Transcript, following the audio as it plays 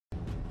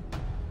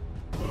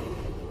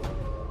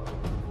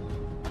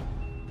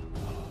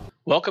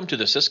Welcome to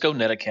the Cisco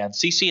NETACAD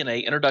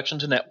CCNA Introduction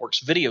to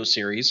Networks video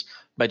series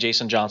by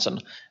Jason Johnson.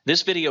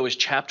 This video is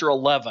Chapter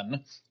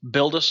 11,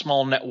 Build a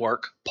Small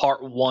Network,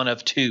 Part 1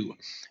 of 2.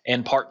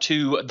 And Part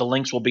 2, the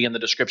links will be in the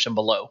description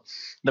below.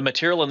 The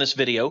material in this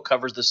video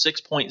covers the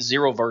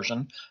 6.0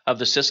 version of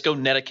the Cisco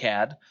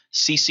NETACAD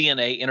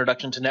CCNA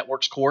Introduction to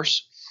Networks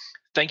course.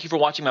 Thank you for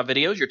watching my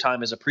videos. Your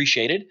time is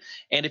appreciated.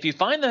 And if you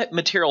find the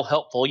material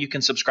helpful, you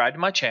can subscribe to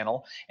my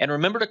channel. And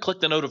remember to click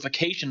the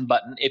notification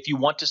button if you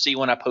want to see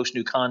when I post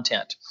new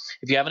content.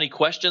 If you have any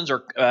questions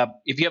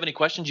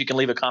you can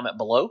leave a comment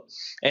below.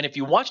 And if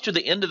you watch to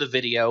the end of the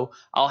video,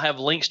 I'll have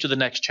links to the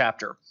next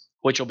chapter,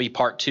 which will be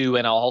Part 2,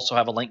 and I'll also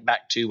have a link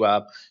back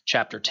to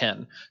Chapter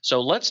 10.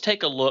 So let's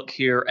take a look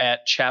here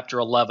at Chapter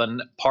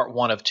 11, Part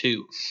 1 of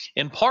 2.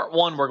 In Part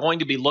 1, we're going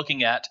to be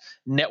looking at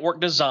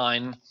network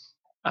design,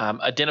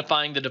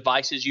 identifying the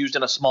devices used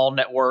in a small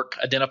network,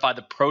 identify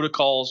the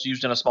protocols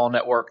used in a small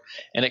network,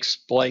 and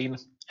explain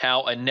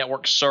how a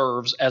network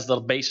serves as the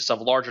basis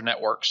of larger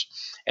networks.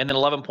 And then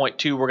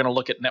 11.2, we're going to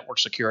look at network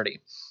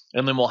security.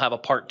 And then we'll have a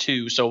Part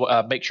 2,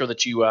 so make sure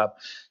that you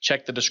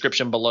check the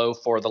description below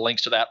for the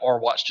links to that, or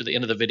watch to the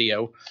end of the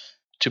video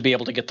to be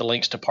able to get the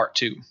links to Part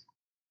 2.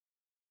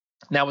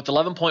 Now with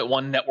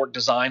 11.1 network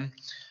design,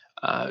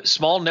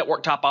 small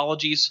network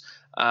topologies,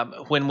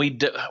 when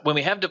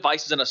we have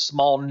devices in a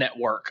small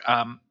network,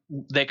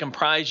 they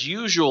comprise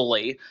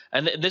usually,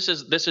 and this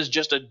is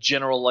just a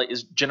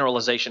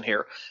generalization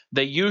here.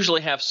 They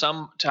usually have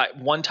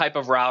one type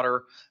of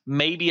router,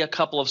 maybe a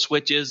couple of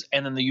switches,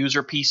 and then the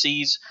user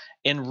PCs.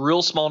 In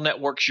real small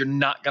networks, you're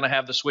not going to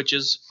have the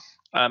switches.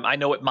 I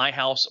know at my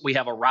house we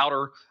have a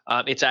router.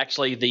 It's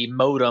actually the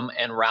modem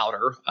and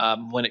router.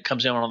 When it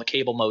comes in on the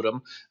cable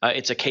modem,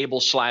 it's a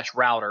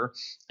cable/router,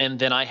 and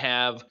then I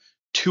have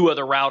two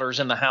other routers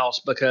in the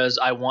house because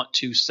I want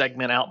to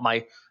segment out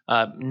my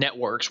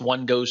networks.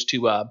 One goes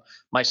to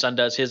my son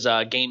does his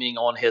gaming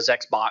on his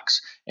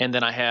Xbox, and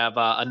then I have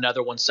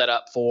another one set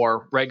up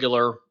for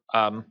regular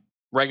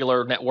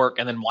network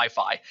and then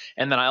Wi-Fi.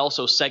 And then I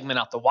also segment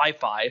out the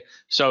Wi-Fi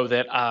so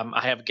that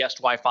I have guest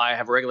Wi-Fi, I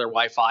have regular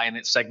Wi-Fi, and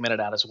it's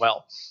segmented out as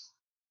well.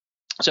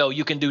 So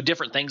you can do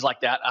different things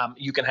like that.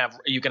 You can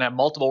have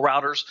multiple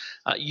routers.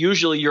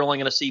 Usually you're only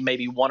going to see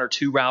maybe one or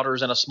two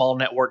routers in a small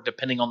network,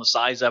 depending on the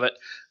size of it.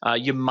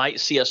 You might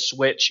see a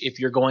switch if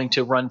you're going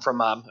to run from,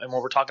 and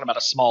when we're talking about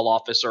a small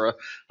office or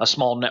a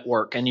small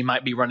network, and you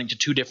might be running to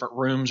two different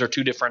rooms or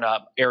two different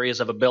areas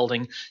of a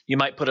building. You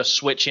might put a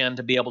switch in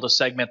to be able to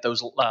segment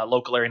those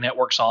local area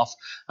networks off,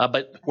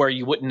 but where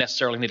you wouldn't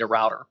necessarily need a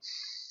router.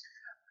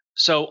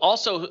 So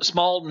also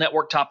small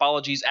network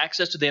topologies,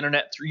 access to the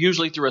internet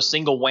usually through a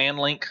single WAN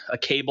link, a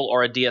cable,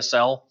 or a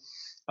DSL.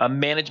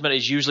 Management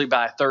is usually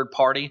by a third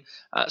party.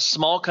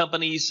 Small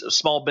companies,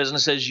 small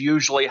businesses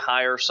usually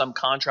hire some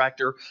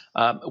contractor,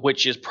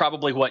 which is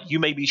probably what you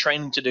may be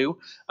training to do.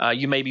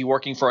 You may be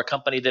working for a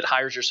company that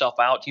hires yourself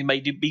out. You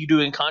may be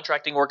doing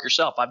contracting work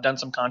yourself. I've done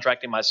some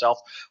contracting myself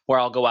where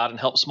I'll go out and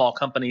help small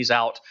companies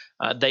out.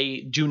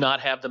 They do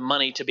not have the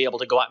money to be able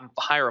to go out and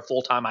hire a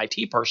full-time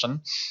IT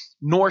person,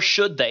 nor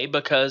should they,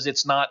 because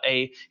it's not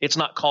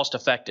cost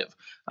effective.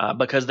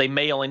 Because they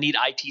may only need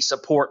IT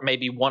support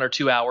maybe 1 or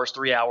 2 hours,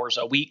 3 hours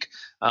a week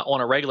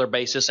on a regular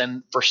basis.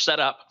 And for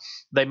setup,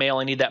 they may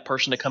only need that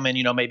person to come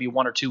in, maybe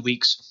 1 or 2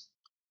 weeks.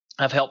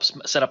 I've helped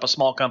set up a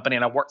small company,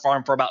 and I worked for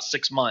them for about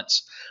 6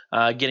 months,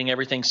 getting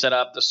everything set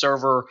up, the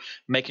server,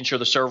 making sure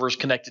the server is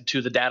connected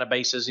to the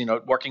databases,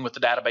 working with the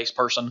database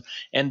person.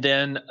 And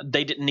then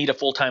they didn't need a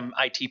full-time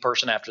IT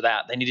person after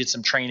that. They needed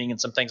some training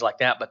and some things like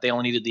that, but they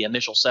only needed the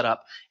initial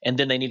setup. And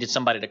then they needed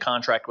somebody to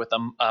contract with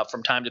them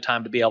from time to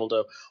time to be able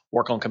to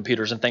work on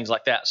computers and things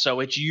like that.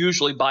 So it's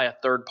usually by a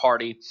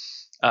third-party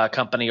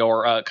company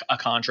or a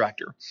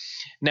contractor.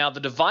 Now, the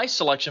device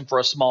selection for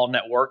a small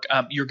network,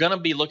 you're going to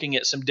be looking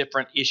at some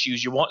different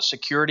issues. You want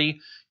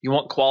security, you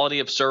want quality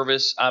of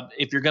service.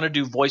 If you're going to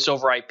do voice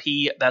over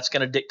IP, that's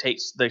going to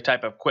dictate the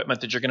type of equipment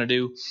that you're going to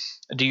do.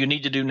 Do you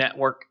need to do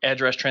network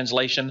address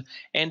translation,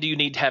 and do you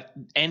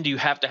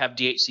have to have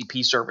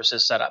DHCP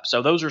services set up?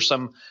 So those are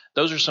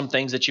some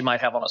things that you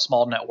might have on a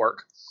small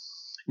network.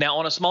 Now,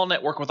 on a small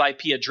network with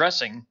IP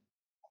addressing,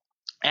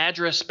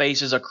 address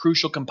space is a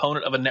crucial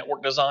component of a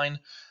network design.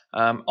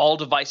 All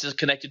devices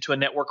connected to a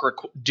network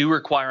do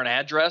require an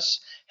address.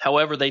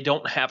 However, they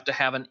don't have to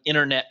have an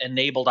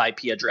internet-enabled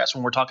IP address.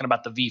 When we're talking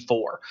about the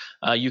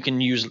v4, you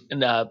can use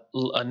a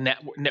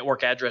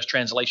network address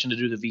translation to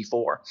do the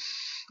v4.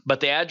 But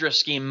the address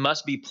scheme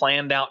must be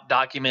planned out,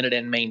 documented,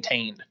 and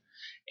maintained.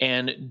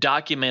 And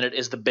documented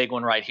is the big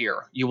one right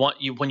here.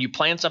 When you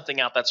plan something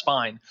out, that's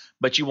fine,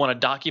 but you want to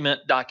document.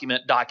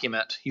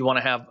 You want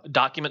to have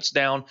documents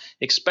down,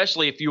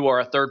 especially if you are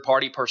a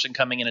third-party person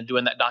coming in and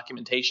doing that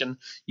documentation.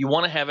 You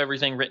want to have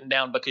everything written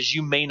down because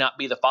you may not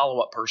be the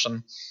follow-up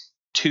person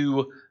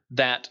to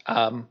that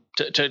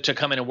to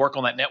come in and work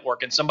on that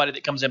network, and somebody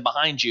that comes in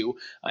behind you,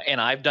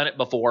 and I've done it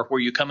before, where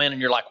you come in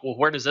and you're like, well,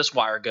 where does this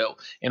wire go,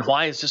 and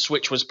why is this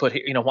switch was put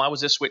here? Why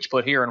was this switch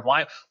put here, and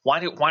why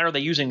are they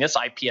using this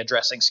IP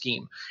addressing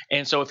scheme?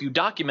 And so if you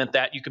document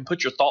that, you can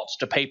put your thoughts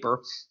to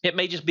paper. It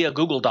may just be a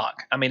Google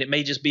Doc. I mean, it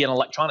may just be an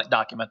electronic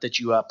document that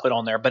you put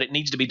on there, but it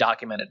needs to be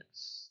documented.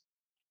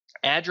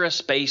 Address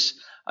space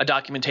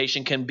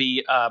documentation can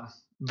be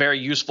very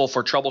useful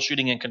for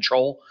troubleshooting and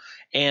control.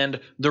 And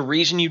the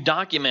reason you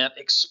document,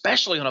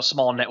 especially on a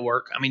small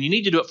network, I mean, you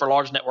need to do it for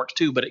large networks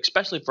too, but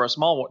especially for a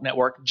small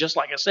network, just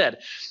like I said,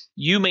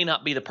 you may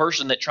not be the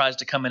person that tries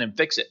to come in and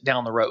fix it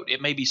down the road.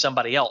 It may be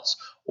somebody else,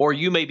 or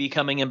you may be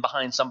coming in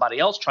behind somebody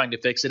else trying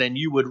to fix it, and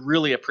you would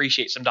really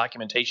appreciate some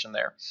documentation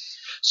there.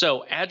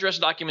 So address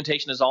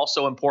documentation is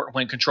also important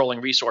when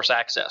controlling resource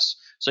access.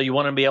 So you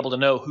want to be able to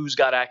know who's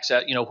got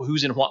access,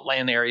 who's in what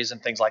LAN areas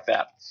and things like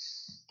that.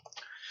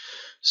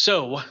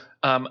 So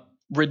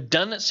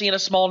redundancy in a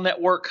small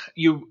network,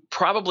 you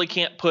probably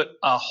can't put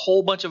a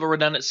whole bunch of a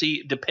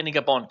redundancy depending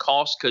upon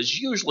cost, because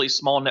usually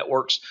small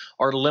networks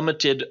are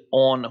limited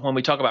on, when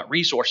we talk about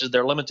resources,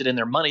 they're limited in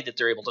their money that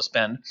they're able to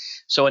spend.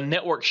 So a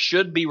network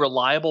should be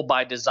reliable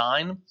by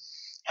design.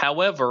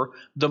 However,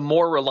 the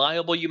more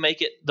reliable you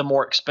make it, the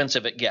more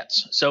expensive it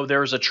gets. So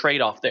there's a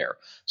trade-off there.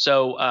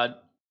 So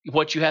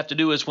what you have to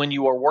do is, when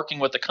you are working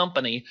with a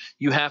company,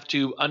 you have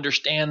to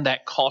understand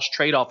that cost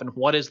trade-off and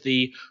what is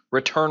the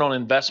return on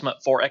investment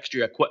for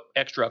extra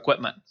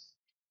equipment.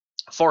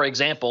 For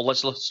example,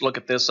 let's look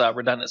at this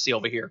redundancy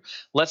over here.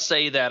 Let's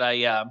say that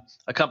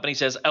a company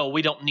says, oh,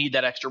 we don't need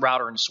that extra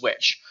router and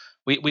switch.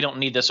 We don't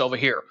need this over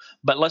here.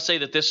 But let's say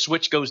that this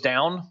switch goes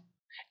down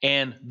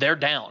and they're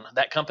down.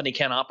 That company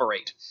can't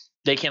operate.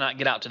 They cannot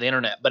get out to the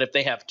internet. But if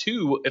they have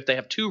two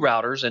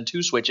routers and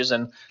two switches,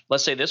 and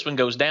let's say this one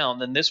goes down,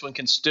 then this one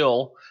can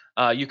still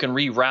you can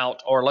reroute.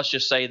 Or let's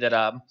just say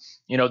that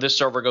this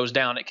server goes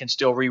down, it can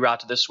still reroute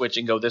to this switch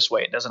and go this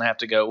way. It doesn't have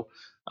to go.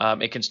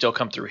 It can still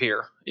come through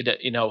here.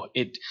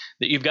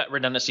 You've got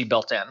redundancy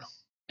built in.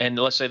 And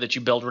let's say that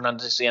you build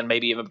redundancy in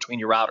maybe even between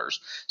your routers.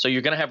 So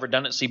you're going to have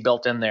redundancy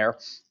built in there,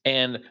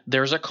 and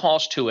there's a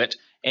cost to it.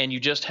 And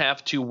you just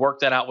have to work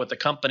that out with the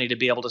company to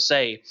be able to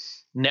say,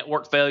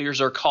 network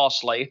failures are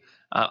costly.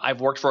 I've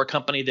worked for a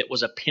company that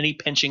was a penny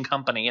pinching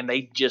company, and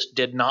they just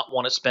did not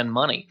want to spend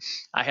money.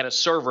 I had a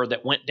server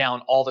that went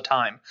down all the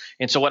time.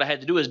 And so what I had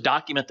to do is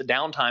document the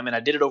downtime, and I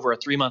did it over a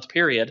 3-month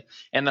period.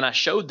 And then I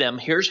showed them,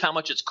 here's how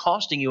much it's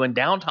costing you in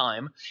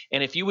downtime.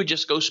 And if you would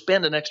just go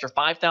spend an extra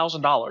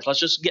 $5,000, let's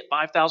just get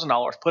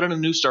 $5,000, put in a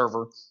new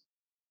server,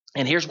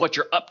 and here's what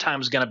your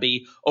uptime is going to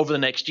be over the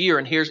next year,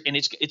 and you're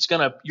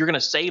going to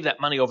save that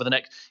money over the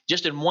next,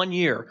 just in 1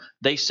 year,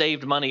 they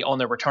saved money on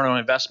their return on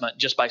investment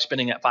just by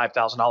spending that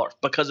 $5,000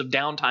 because of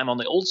downtime on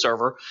the old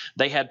server.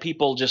 They had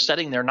people just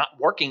sitting there not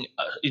working,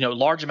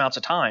 large amounts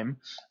of time,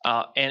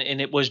 and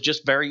it was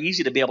just very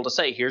easy to be able to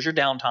say, here's your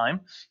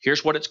downtime,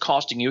 here's what it's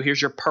costing you,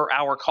 here's your per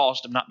hour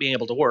cost of not being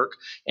able to work,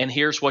 and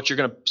here's what you're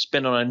going to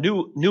spend on a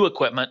new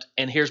equipment,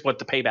 and here's what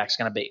the payback's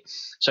going to be.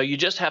 So you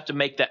just have to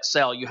make that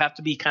sell. You have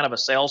to be kind of a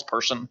salesperson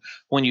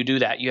when you do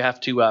that. You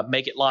have to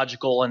make it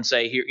logical and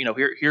say,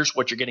 here's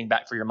what you're getting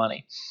back for your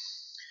money.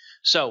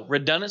 So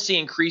redundancy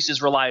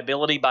increases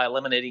reliability by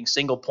eliminating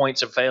single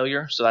points of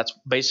failure. So that's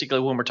basically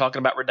when we're talking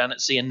about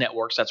redundancy in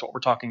networks, that's what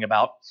we're talking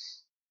about.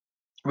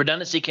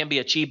 Redundancy can be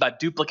achieved by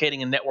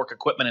duplicating a network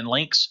equipment and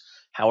links.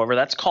 However,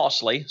 that's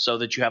costly, so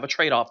that you have a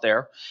trade-off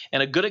there.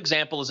 And a good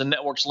example is a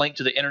network's link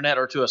to the internet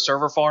or to a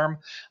server farm.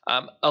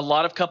 A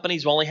lot of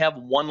companies only have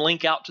one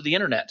link out to the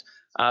internet.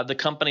 The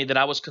company that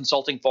I was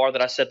consulting for,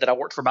 that I said that I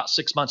worked for about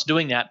 6 months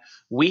doing that,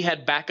 we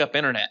had backup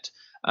internet.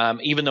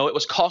 Even though it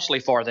was costly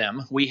for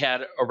them, we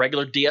had a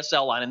regular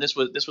DSL line, and this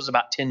was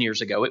about 10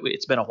 years ago.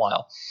 It's been a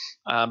while,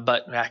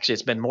 but actually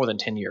it's been more than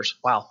 10 years.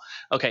 Wow.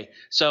 Okay,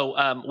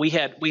 so we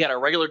had a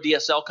regular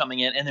DSL coming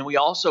in, and then we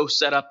also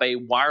set up a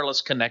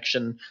wireless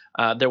connection.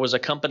 There was a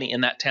company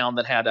in that town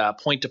that had a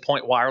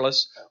point-to-point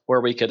wireless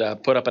where we could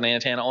put up an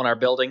antenna on our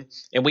building,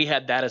 and we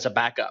had that as a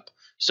backup,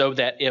 so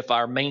that if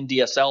our main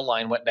DSL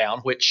line went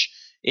down, which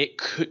it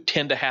could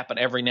tend to happen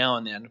every now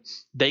and then,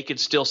 they could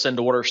still send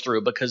orders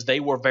through because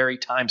they were very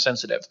time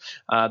sensitive.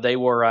 They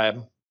were, I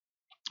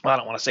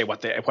don't want to say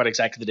what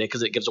exactly they did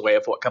because it gives away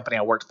of what company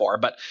I worked for,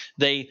 but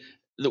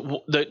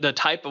the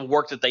type of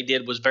work that they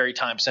did was very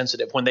time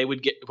sensitive. When they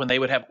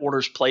would have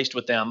orders placed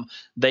with them,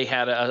 they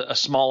had a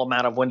small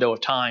amount of window of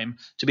time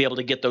to be able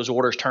to get those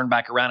orders turned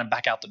back around and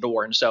back out the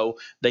door. And so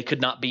they could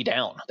not be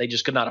down. They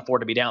just could not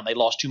afford to be down. They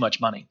lost too much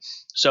money.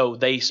 So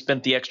they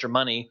spent the extra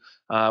money.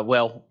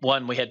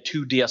 One, we had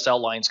 2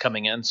 DSL lines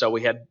coming in, so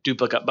we had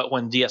duplicate. But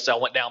when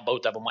DSL went down,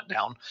 both of them went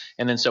down.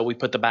 And then so we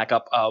put the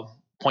backup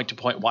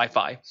point-to-point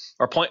Wi-Fi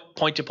or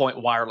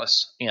point-to-point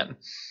wireless in.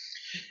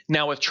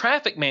 Now, with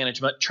traffic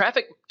management,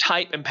 traffic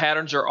type and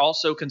patterns are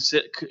also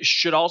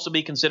should also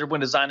be considered when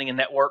designing a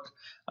network.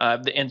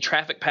 and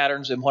traffic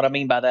patterns. And what I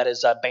mean by that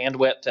is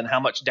bandwidth and how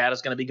much data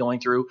is going to be going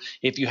through.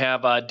 If you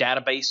have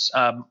database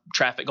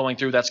traffic going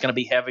through, that's going to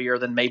be heavier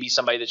than maybe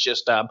somebody that's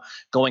just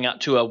going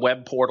out to a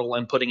web portal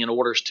and putting in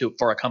orders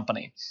for a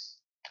company.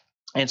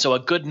 And so a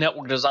good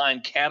network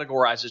design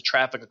categorizes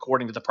traffic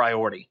according to the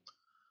priority.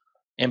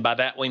 And by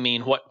that we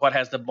mean what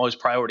has the most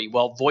priority?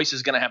 Well, voice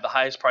is going to have the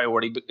highest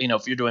priority,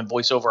 if you're doing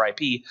voice over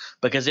IP,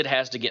 because it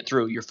has to get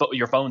through.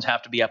 Your phones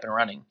have to be up and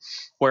running.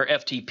 Where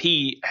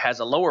FTP has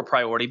a lower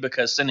priority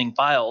because sending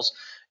files,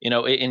 and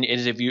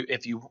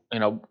if you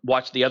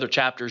watch the other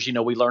chapters,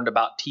 we learned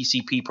about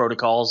TCP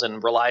protocols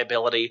and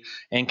reliability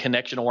and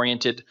connection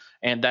oriented,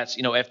 and that's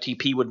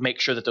FTP would make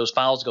sure that those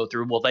files go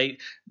through. Well,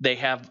 they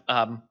have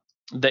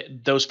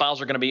those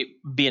files are going to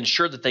be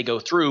ensured that they go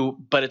through,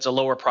 but it's a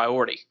lower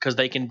priority because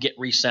they can get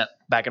resent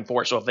back and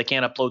forth. So if they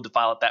can't upload the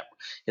file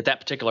at that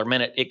particular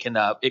minute, it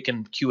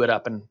can queue it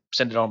up and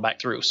send it on back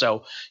through.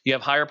 So you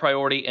have higher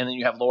priority, and then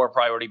you have lower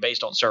priority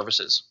based on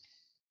services.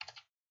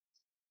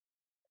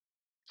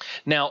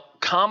 Now,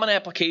 common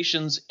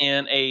applications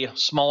in a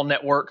small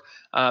network,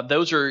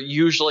 those are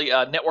usually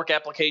network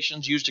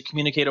applications used to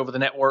communicate over the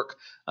network.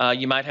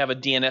 You might have a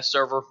DNS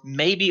server,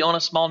 maybe on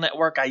a small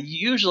network.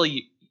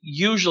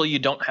 Usually you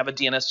don't have a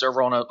DNS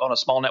server on a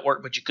small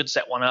network, but you could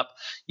set one up.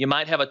 You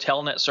might have a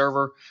telnet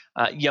server.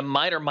 You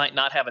might or might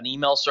not have an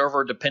email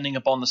server, depending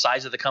upon the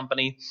size of the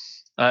company.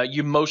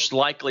 You most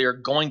likely are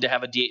going to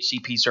have a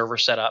DHCP server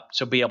set up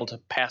to be able to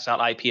pass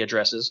out IP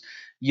addresses.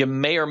 You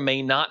may or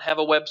may not have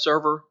a web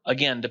server.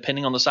 Again,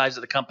 depending on the size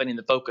of the company and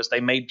the focus,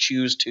 they may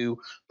choose to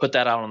put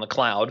that out on the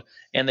cloud,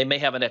 and they may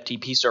have an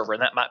FTP server,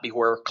 and that might be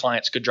where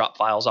clients could drop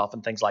files off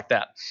and things like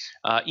that.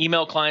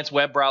 Email clients,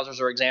 web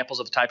browsers are examples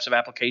of the types of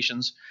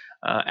applications.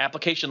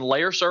 Application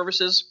layer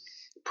services,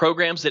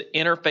 programs that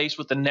interface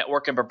with the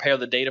network and prepare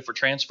the data for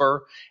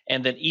transfer,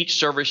 and then each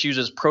service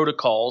uses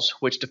protocols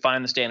which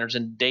define the standards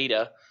and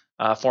data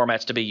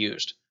formats to be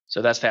used.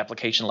 So that's the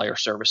application layer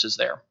services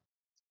there.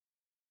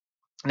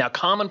 Now,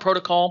 common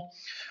protocol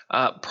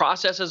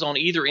processes on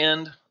either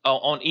end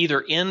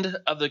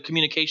of the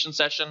communication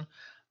session,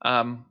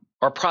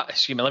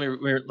 excuse me,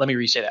 let me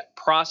re-say that.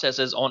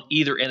 Processes on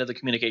either end of the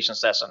communication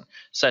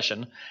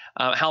session.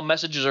 How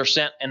messages are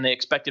sent and the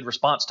expected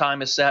response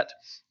time is set.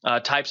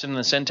 Types in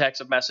the syntax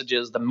of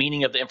messages, the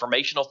meaning of the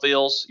informational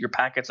fields, your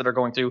packets that are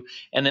going through,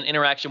 and then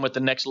interaction with the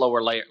next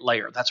lower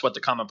layer. That's what the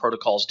common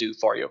protocols do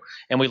for you.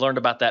 And we learned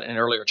about that in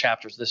earlier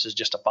chapters. This is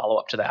just a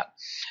follow-up to that.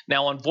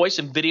 Now, on voice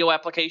and video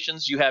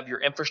applications, you have your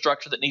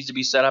infrastructure that needs to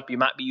be set up. You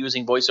might be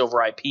using voice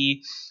over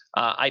IP,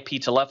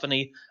 IP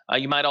telephony.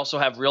 You might also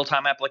have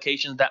real-time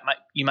applications that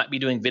you might be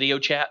doing video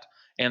chat,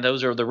 and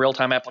those are the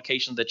real-time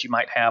applications that you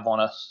might have on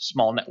a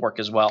small network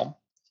as well.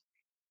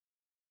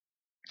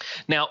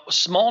 Now,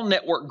 small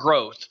network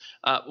growth,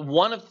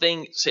 one of the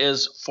things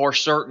is for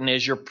certain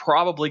is you're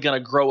probably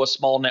going to grow a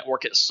small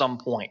network at some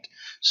point.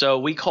 So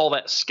we call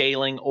that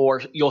scaling,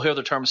 or you'll hear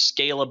the term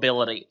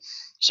scalability.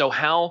 So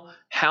how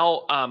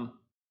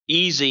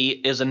easy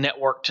is a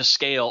network to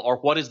scale, or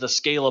what is the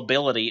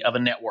scalability of a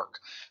network?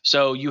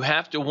 So you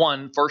have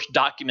to, first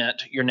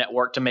document your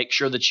network to make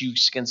sure that you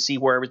can see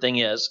where everything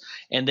is,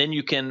 and then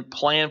you can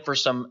plan for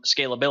some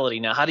scalability.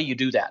 Now, how do you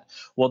do that?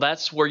 Well,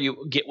 that's where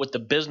you get with the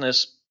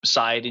business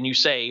side and you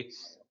say,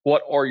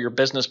 what are your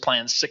business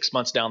plans 6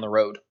 months down the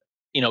road,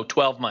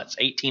 12 months,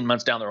 18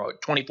 months down the road,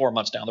 24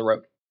 months down the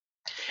road?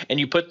 And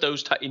you put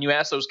those and you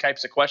ask those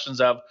types of questions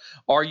of,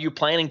 are you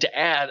planning to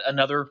add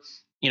another,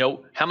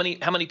 how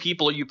many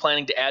people are you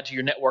planning to add to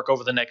your network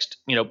over the next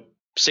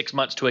 6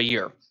 months to a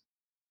year?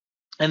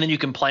 And then you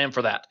can plan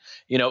for that.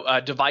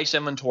 Device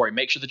inventory.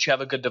 Make sure that you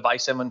have a good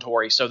device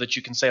inventory so that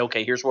you can say,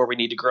 okay, here's where we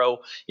need to grow.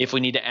 If we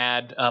need to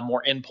add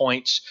more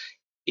endpoints,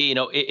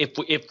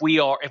 if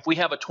we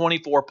have a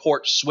 24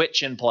 port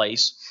switch in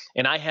place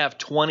and I have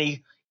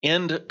 20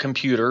 end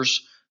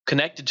computers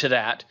connected to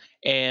that,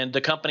 and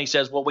the company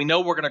says, well, we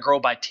know we're going to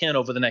grow by 10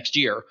 over the next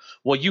year.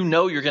 Well,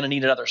 you're going to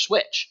need another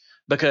switch,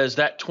 because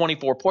that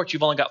 24 ports,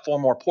 you've only got 4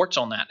 more ports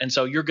on that. And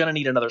so you're going to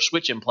need another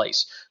switch in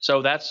place.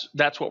 So that's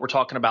what we're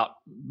talking about,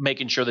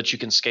 making sure that you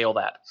can scale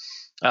that.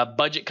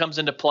 Budget comes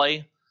into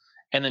play,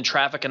 and then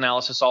traffic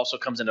analysis also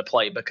comes into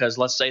play, because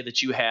let's say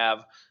that you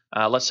have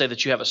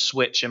a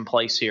switch in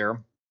place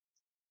here,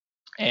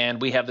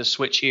 and we have this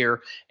switch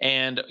here,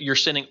 and you're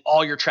sending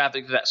all your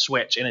traffic to that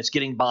switch, and it's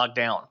getting bogged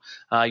down.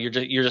 You're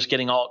just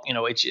getting all,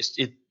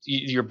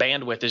 your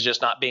bandwidth is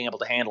just not being able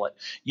to handle it.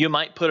 You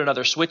might put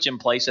another switch in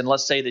place, and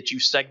let's say that you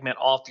segment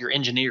off your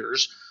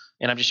engineers.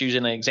 And I'm just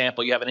using an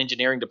example. You have an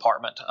engineering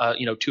department,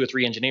 2 or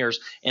 3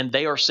 engineers, and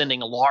they are sending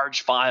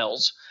large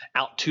files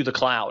out to the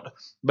cloud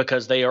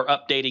because they are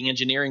updating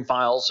engineering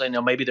files.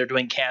 Maybe they're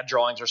doing CAD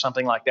drawings or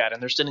something like that,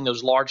 and they're sending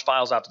those large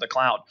files out to the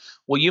cloud.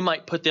 Well, you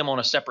might put them on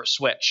a separate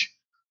switch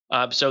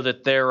so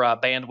that their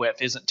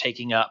bandwidth isn't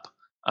taking up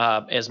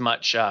as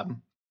much of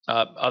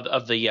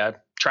the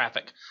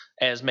traffic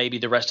as maybe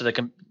the rest of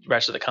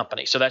the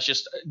company. So that's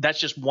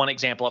just one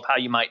example of how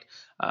you might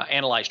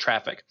analyze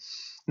traffic.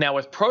 Now,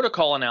 with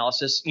protocol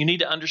analysis, you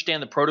need to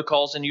understand the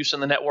protocols in use in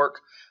the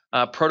network.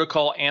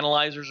 protocol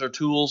analyzers or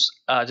tools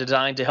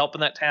designed to help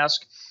in that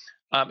task.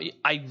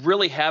 I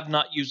really have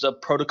not used a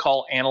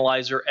protocol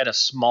analyzer at a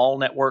small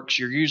network.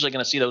 You're usually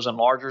going to see those in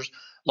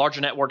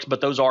larger networks,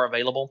 but those are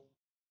available.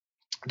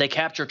 They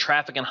capture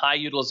traffic in high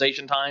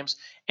utilization times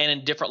and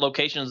in different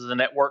locations of the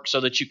network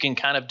so that you can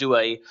kind of do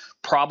a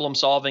problem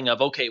solving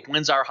of, okay,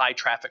 when's our high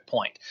traffic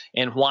point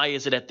and why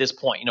is it at this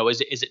point? You know,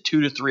 is it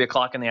 2 to 3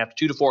 o'clock in the afternoon,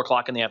 2 to 4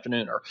 o'clock in the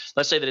afternoon, or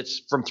let's say that it's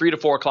from 3 to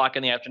 4 o'clock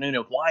in the afternoon,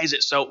 and why is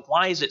it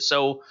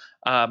so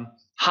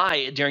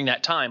high during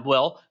that time?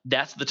 Well,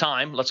 that's the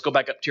time. Let's go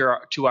back up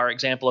to our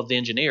example of the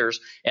engineers.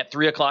 At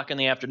 3 o'clock in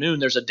the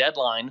afternoon, there's a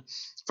deadline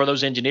for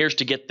those engineers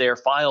to get their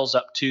files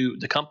up to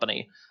the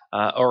company.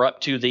 Or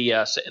up to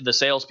the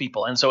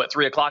salespeople, and so at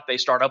 3 o'clock they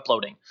start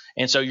uploading,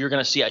 and so you're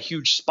going to see a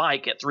huge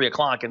spike at 3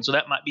 o'clock, and so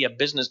that might be a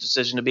business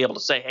decision to be able to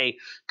say, hey,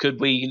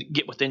 could we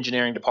get with the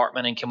engineering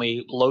department and can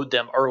we load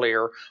them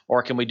earlier,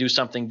 or can we do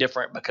something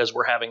different because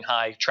we're having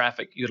high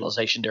traffic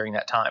utilization during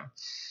that time?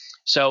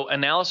 So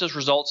analysis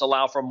results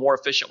allow for a more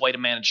efficient way to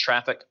manage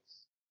traffic.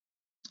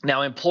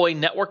 Now, employee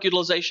network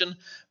utilization,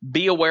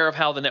 be aware of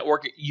how the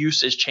network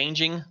use is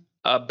changing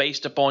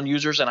based upon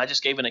users, and I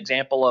just gave an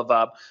example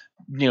of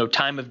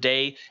time of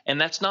day, and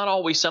that's not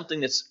always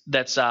something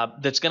that's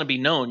going to be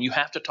known. You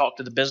have to talk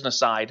to the business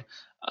side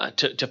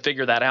to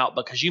figure that out,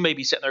 because you may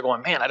be sitting there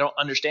going, man, I don't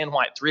understand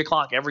why at 3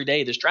 o'clock every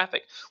day there's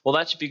traffic. Well,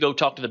 that's if you go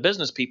talk to the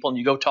business people and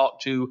you go talk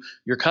to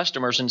your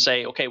customers and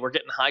say, okay, we're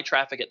getting high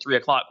traffic at 3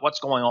 o'clock. What's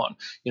going on?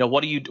 You know,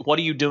 what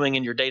are you doing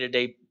in your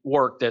day-to-day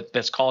work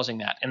that's causing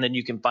that? And then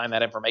you can find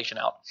that information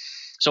out.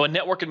 So a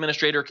network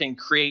administrator can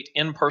create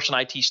in-person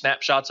IT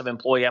snapshots of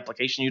employee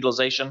application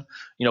utilization,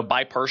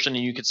 by person,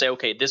 and you could say,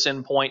 okay, this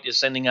endpoint is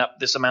sending up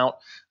this amount,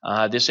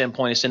 this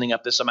endpoint is sending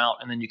up this amount,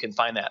 and then you can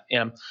find that.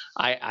 And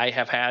I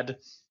have had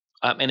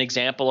an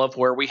example of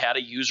where we had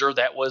a user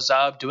that was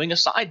doing a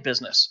side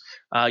business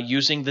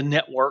using the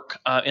network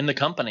in the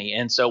company.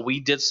 And so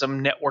we did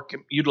some network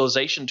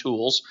utilization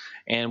tools,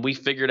 and we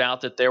figured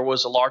out that there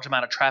was a large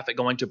amount of traffic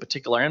going to a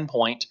particular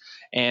endpoint.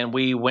 And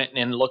we went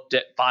and looked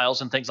at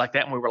files and things like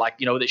that, and we were like,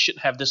 they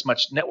shouldn't have this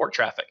much network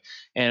traffic.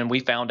 And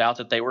we found out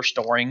that they were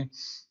storing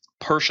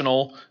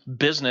personal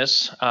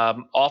business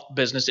off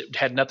business. It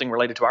had nothing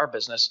related to our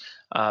business.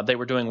 They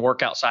were doing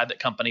work outside that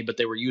company, but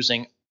they were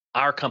using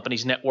our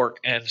company's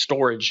network and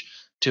storage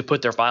to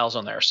put their files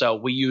on there. So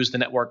we use the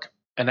network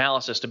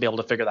analysis to be able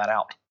to figure that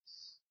out.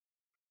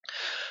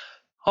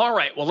 All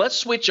right, well, let's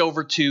switch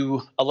over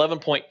to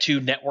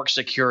 11.2 network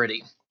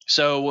security.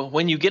 So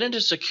when you get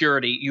into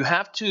security, you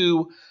have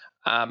to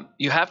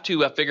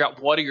figure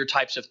out what are your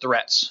types of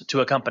threats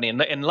to a company.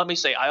 And let me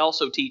say, I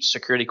also teach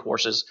security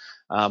courses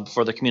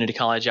for the community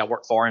college I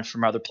work for and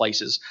from other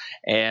places.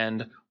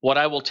 And what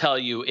I will tell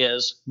you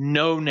is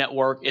no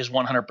network is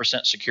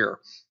 100%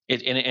 secure.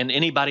 And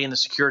anybody in the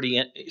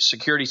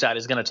security side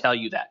is going to tell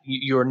you that.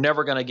 You're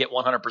never going to get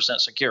 100%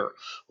 secure.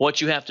 What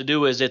you have to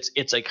do is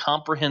it's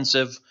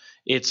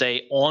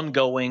a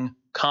ongoing,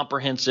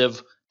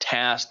 comprehensive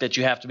task that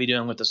you have to be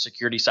doing with the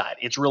security side.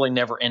 It's really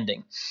never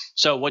ending.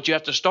 So what you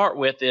have to start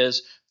with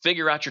is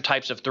figure out your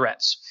types of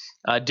threats.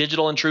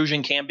 Digital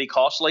intrusion can be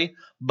costly,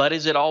 but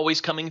is it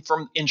always coming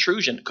from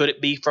intrusion? Could it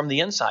be from the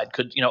inside?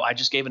 I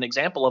just gave an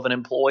example of an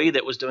employee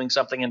that was doing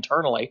something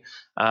internally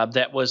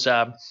that was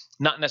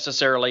not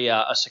necessarily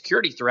a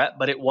security threat,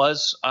 but it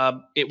was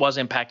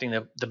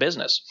impacting the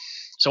business.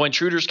 So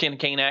intruders can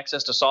gain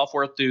access to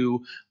software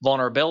through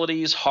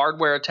vulnerabilities,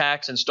 hardware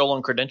attacks, and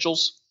stolen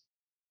credentials.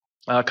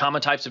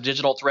 Common types of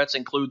digital threats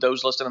include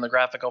those listed in the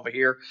graphic over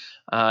here.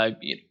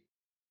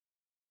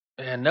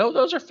 And no,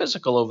 those are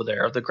physical over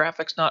there. The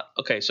graphic's not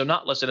okay. So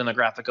not listed in the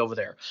graphic over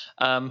there.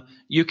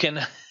 You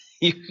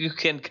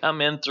can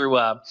come in through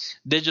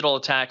digital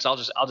attacks. I'll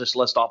just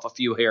list off a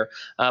few here.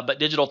 But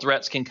digital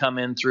threats can come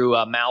in through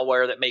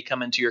malware that may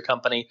come into your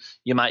company.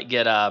 You might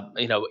get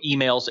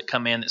emails that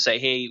come in that say,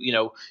 hey,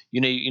 you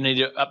need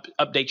to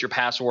update your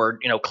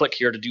password. Click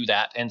here to do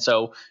that. And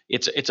so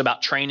it's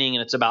about training,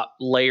 and it's about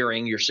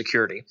layering your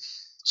security.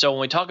 So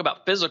when we talk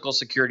about physical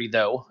security,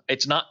 though,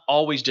 it's not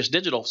always just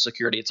digital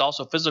security. It's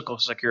also physical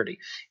security.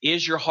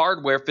 Is your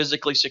hardware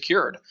physically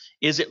secured?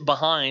 Is it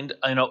behind,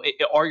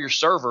 are your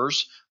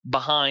servers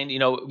behind,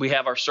 we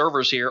have our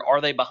servers here.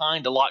 Are they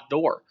behind a locked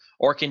door,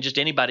 or can just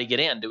anybody get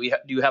in? Do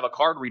you have a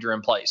card reader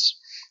in place?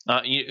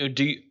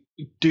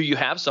 Do you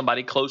have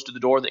somebody close to the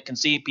door that can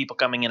see people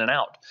coming in and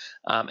out?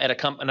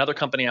 At another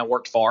company I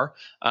worked for,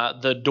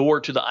 the door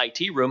to the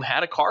IT room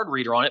had a card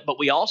reader on it, but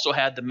we also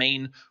had the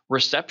main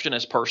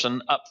receptionist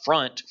person up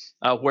front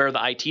where the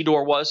IT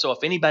door was. So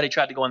if anybody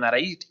tried to go in that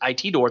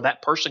IT door,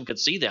 that person could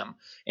see them.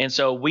 And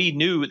so we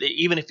knew that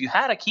even if you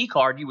had a key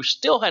card, you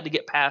still had to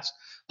get past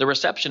the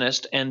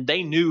receptionist, and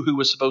they knew who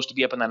was supposed to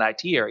be up in that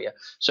IT area.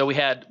 So we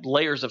had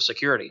layers of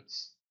security.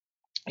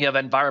 You have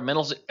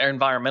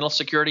environmental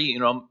security.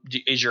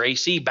 Is your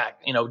AC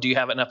back? Do you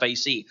have enough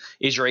AC?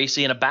 Is your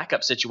AC in a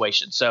backup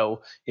situation?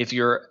 So if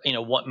your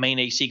what main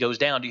AC goes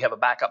down, do you have a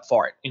backup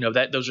for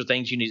it? Those are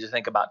things you need to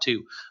think about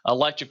too.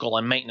 Electrical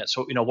and maintenance.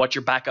 So what's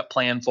your backup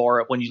plan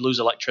for when you lose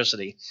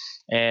electricity,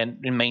 and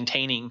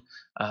maintaining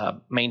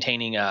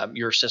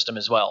your system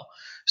as well.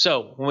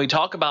 So when we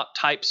talk about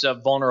types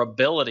of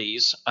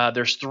vulnerabilities,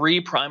 there's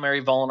three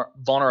primary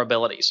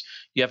vulnerabilities.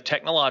 You have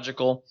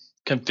technological,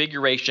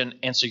 configuration,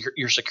 and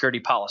your security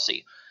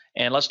policy.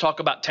 And let's talk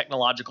about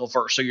technological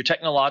first. So your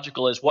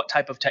technological is what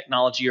type of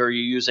technology are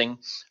you using?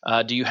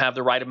 Do you have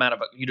the right amount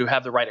of? You do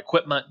have the right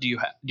equipment? Do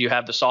you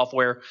have the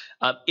software?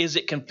 Is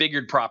it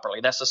configured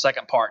properly? That's the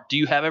second part. Do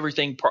you have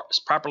everything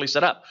properly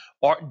set up?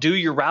 Or are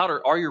your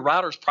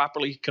routers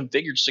properly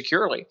configured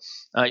securely?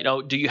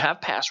 Do you have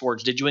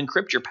passwords? Did you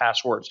encrypt your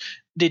passwords?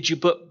 Did you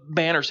put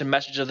banners and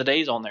messages of the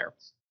days on there?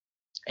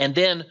 And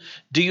then,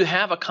 do you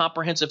have a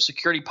comprehensive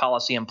security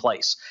policy in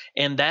place?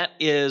 And that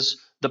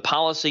is the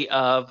policy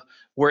of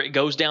where it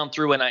goes down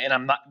through, and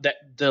I'm not that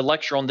the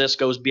lecture on this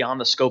goes beyond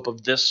the scope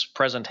of this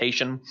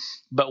presentation.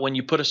 But when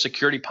you put a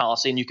security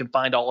policy, and you can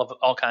find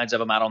all kinds of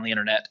them out on the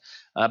internet,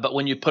 but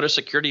when you put a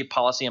security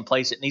policy in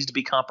place, it needs to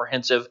be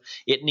comprehensive,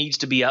 it needs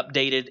to be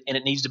updated, and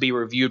it needs to be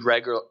reviewed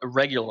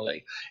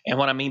regularly. And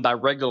what I mean by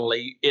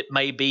regularly, it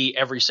may be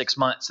every 6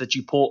 months that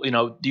you pull.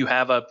 Do you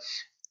have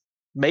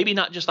maybe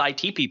not just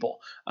IT people.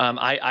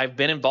 I've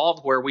been involved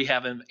where we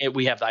have the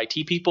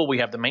IT people, we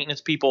have the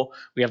maintenance people,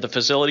 we have the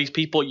facilities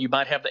people. You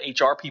might have the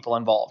HR people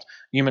involved,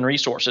 human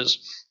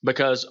resources,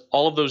 because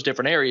all of those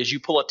different areas,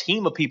 you pull a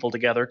team of people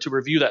together to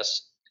review that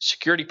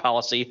security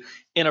policy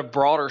in a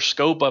broader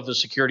scope of the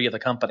security of the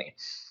company.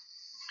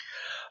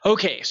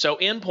 Okay, so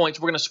endpoints,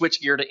 we're going to switch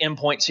gear to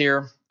endpoints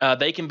here.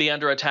 They can be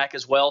under attack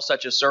as well,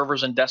 such as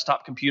servers and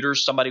desktop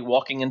computers, somebody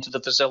walking into the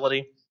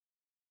facility.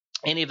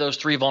 Any of those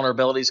three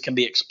vulnerabilities can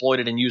be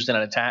exploited and used in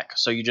an attack,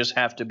 so you just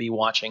have to be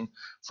watching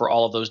for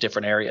all of those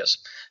different areas.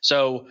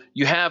 So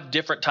you have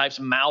different types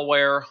of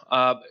malware,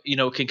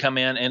 can come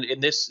in,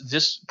 and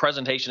this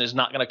presentation is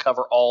not going to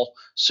cover all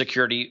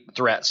security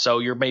threats. So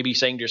you're maybe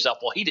saying to yourself,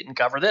 well, he didn't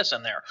cover this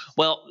in there.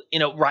 Well,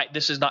 right,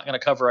 this is not going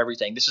to cover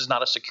everything. This is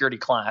not a security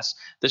class.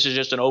 This is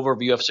just an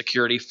overview of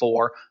security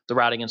for the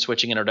routing and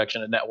switching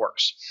introduction to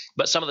networks.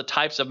 But some of the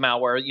types of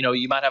malware,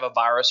 you might have a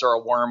virus or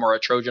a worm or a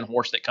Trojan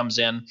horse that comes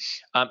in.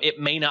 It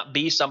may not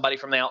be somebody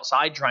from the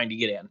outside trying to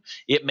get in.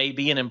 It may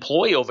be an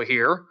employee over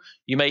here.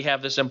 You may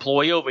have this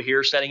employee over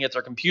here sitting at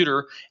their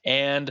computer,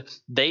 and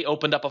they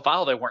opened up a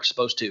file they weren't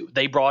supposed to.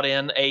 They brought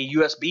in a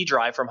USB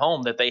drive from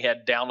home that they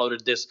had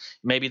downloaded this.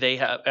 Maybe they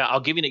have.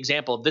 I'll give you an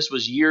example. This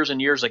was years and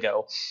years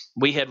ago.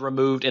 We had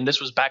removed, and this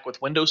was back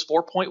with Windows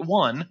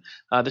 4.1.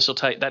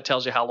 That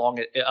tells you how long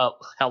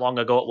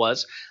ago it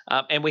was.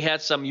 And we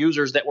had some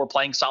users that were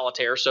playing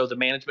solitaire. So the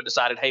management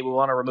decided, hey, we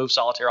want to remove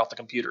solitaire off the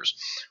computers.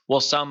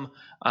 Well, some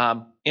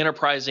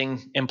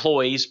enterprising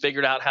employees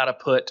figured out how to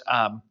put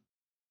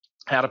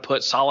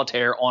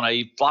solitaire on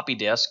a floppy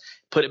disk,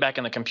 put it back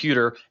in the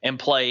computer, and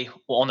play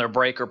on their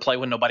break or play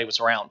when nobody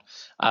was around.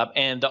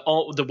 And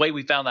the way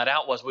we found that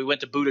out was we went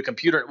to boot a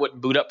computer, and it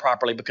wouldn't boot up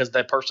properly because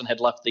that person had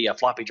left the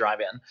floppy drive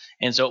in.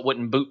 And so it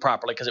wouldn't boot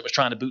properly because it was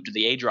trying to boot to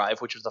the A drive,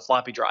 which was the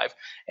floppy drive.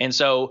 And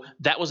so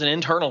that was an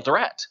internal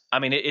threat. I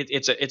mean,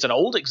 it's an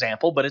old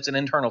example, but it's an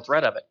internal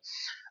threat of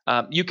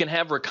it. You can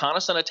have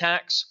reconnaissance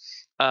attacks.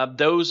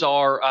 Those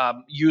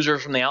are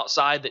users from the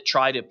outside that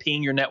try to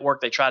ping your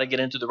network. They try to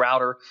get into the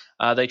router.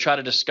 They try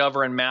to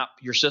discover and map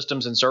your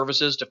systems and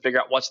services to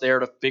figure out what's there,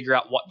 to figure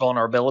out what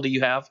vulnerability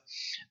you have.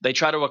 They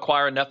try to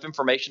acquire enough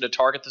information to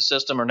target the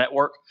system or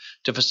network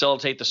to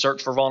facilitate the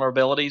search for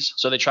vulnerabilities.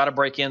 So they try to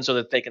break in so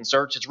that they can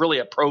search. It's really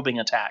a probing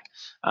attack.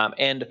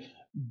 And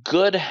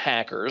good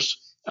hackers,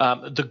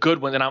 the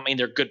good ones, and I don't mean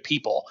they're good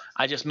people.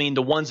 I just mean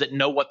the ones that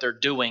know what they're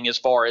doing as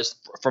far as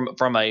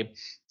from a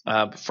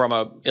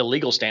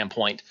illegal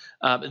standpoint,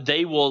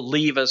 they will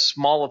leave as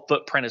small a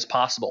footprint as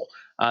possible.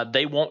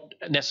 They won't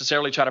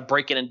necessarily try to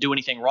break in and do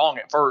anything wrong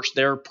at first.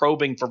 They're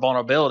probing for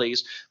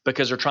vulnerabilities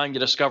because they're trying to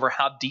discover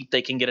how deep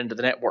they can get into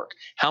the network.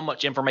 How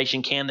much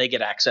information can they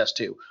get access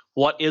to?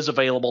 What is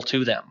available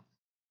to them?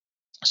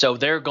 So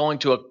they're going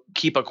to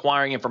keep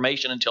acquiring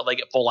information until they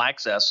get full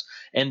access,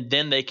 and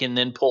then they can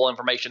then pull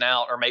information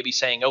out, or maybe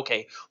saying,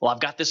 okay, well, I've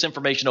got this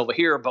information over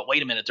here, but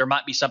wait a minute, there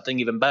might be something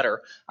even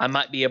better. I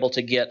might be able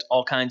to get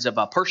all kinds of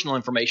personal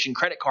information,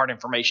 credit card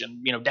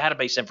information,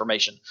 database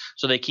information.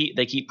 So they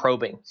keep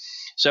probing.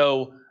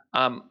 So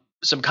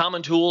some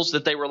common tools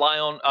that they rely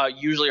on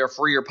usually are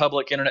free or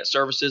public internet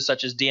services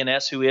such as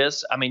DNS.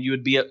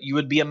 You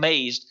would be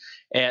amazed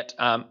at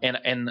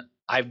and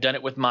I've done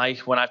it with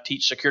when I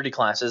teach security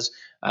classes.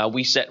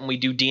 We set and we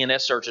do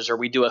DNS searches, or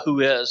we do a who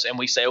is, and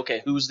we say,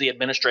 okay, who's the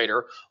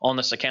administrator on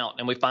this account?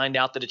 And we find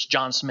out that it's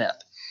John Smith.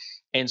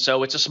 And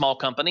so it's a small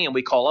company, and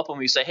we call up and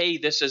we say,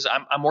 hey,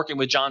 I'm working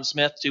with John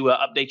Smith to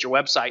update your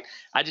website.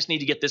 I just need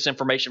to get this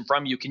information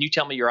from you. Can you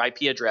tell me your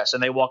IP address?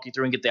 And they walk you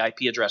through and get the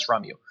IP address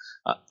from you.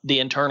 the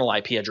internal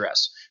IP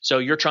address. So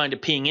you're trying to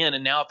ping in,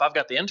 and now if I've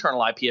got the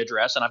internal IP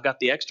address and I've got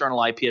the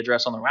external IP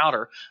address on the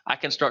router, I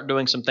can start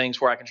doing some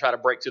things where I can try to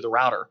break through the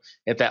router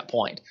at that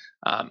point.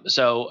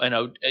 So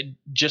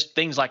just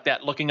things like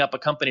that, looking up a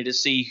company to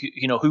see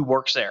who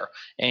works there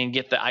and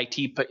get the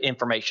IT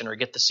information or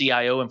get the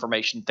CIO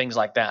information, things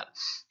like that.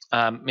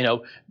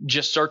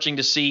 Just searching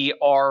to see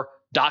are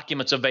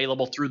documents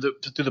available through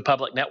the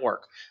public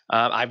network.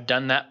 I've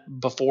done that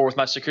before with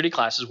my security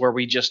classes, where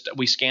we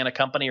scan a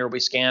company or we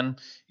scan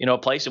a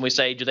place and we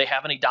say, do they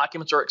have any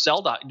documents or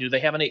do they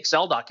have any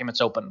Excel documents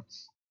open?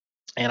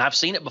 And I've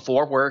seen it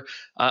before where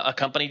a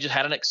company just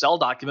had an Excel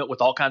document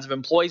with all kinds of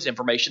employees'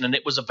 information, and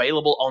it was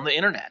available on the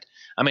internet.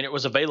 I mean, it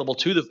was available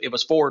it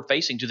was forward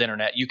facing to the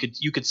internet. You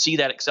could see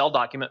that Excel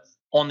document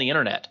on the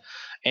internet.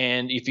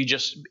 And if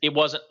it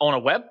wasn't on a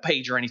web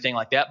page or anything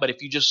like that, but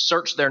if you just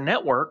search their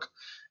network,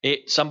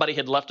 somebody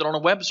had left it on a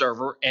web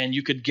server, and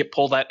you could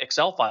pull that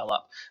Excel file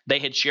up. They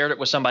had shared it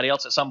with somebody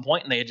else at some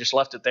point, and they had just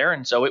left it there,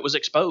 and so it was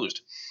exposed.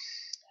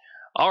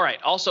 All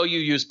right. Also, you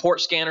use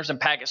port scanners and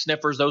packet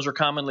sniffers. Those are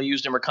commonly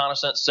used in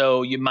reconnaissance.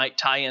 So you might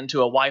tie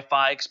into a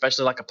Wi-Fi,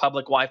 especially like a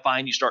public Wi-Fi,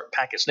 and you start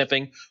packet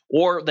sniffing,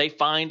 or they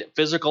find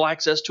physical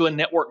access to a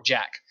network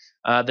jack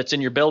that's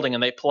in your building,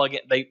 and they plug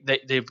it.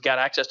 They've got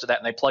access to that,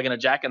 and they plug in a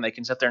jack, and they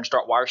can sit there and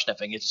start wire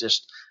sniffing. It's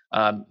just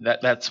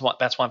that's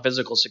why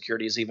physical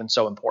security is even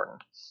so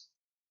important.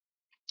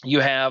 You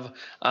have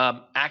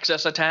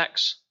access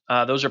attacks.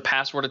 Those are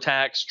password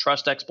attacks,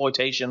 trust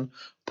exploitation,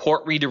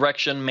 port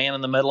redirection,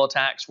 man-in-the-middle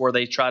attacks, where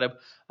they try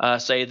to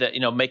say that,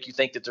 make you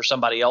think that there's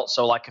somebody else.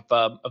 So like if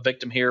a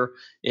victim here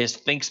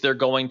thinks they're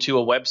going to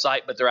a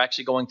website, but they're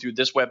actually going through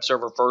this web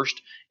server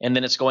first, and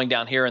then it's going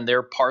down here, and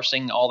they're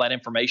parsing all that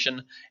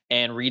information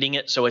and reading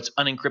it. So it's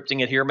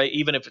unencrypting it here.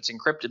 Even if it's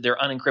encrypted, they're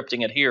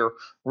unencrypting it here,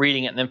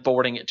 reading it, and then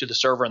forwarding it to the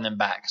server and then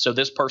back. So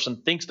this person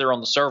thinks they're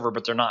on the server,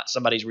 but they're not.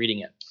 Somebody's reading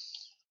it.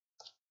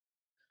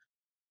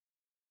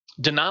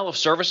 Denial of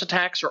service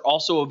attacks are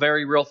also a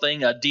very real thing.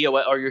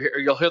 DOS, or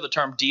you'll hear the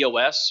term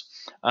DOS.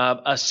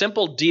 A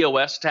simple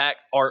DOS attack,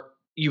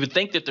 you would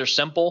think that they're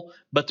simple,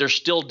 but they're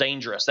still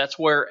dangerous. That's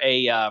where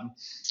an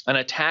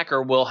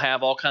attacker will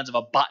have all kinds of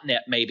a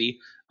botnet, maybe,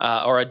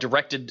 or a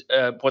directed,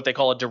 what they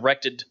call a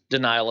directed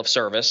denial of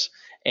service.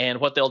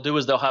 And what they'll do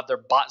is they'll have their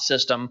bot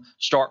system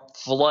start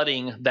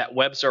flooding that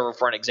web server,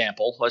 for an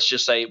example. Let's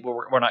just say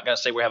we're not going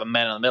to say we have a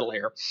man in the middle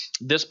here.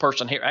 This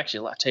person here,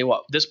 actually, I'll tell you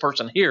what, this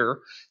person here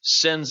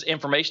sends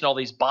information to all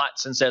these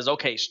bots and says,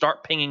 okay,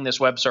 start pinging this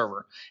web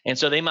server. And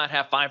so they might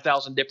have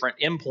 5,000 different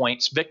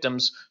endpoints,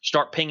 victims,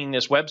 start pinging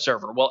this web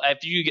server. Well,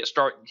 after you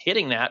start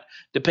hitting that,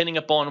 depending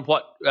upon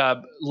what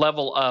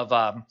level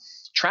of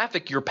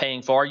traffic you're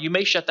paying for, you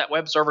may shut that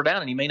web server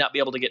down and you may not be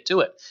able to get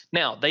to it.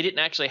 Now, they didn't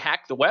actually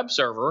hack the web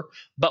server,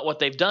 but what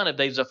they've done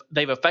is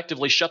they've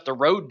effectively shut the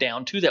road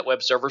down to that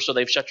web server, so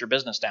they've shut your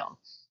business down.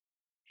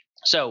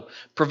 So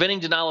preventing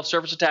denial of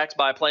service attacks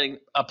by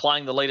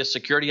applying the latest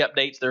security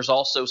updates. There's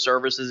also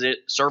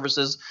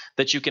services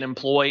that you can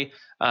employ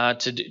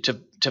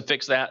to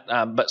fix that.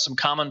 But some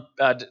common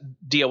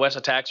DOS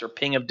attacks are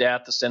ping of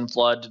death, the SYN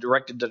flood,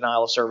 directed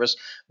denial of service,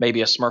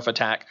 maybe a Smurf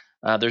attack.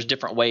 There's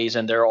different ways,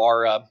 and there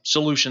are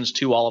solutions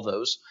to all of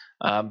those.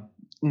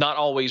 Not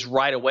always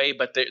right away,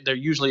 but they're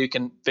usually you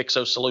can fix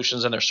those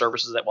solutions, and there's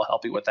services that will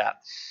help you with that.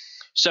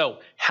 So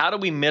how do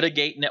we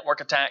mitigate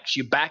network attacks?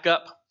 You back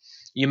up.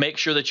 You make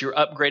sure that you're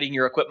upgrading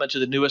your equipment to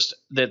the newest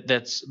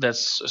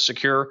that's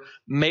secure.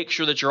 Make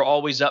sure that you're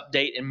always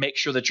update, and make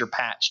sure that you're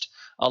patched.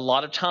 A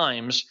lot of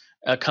times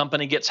a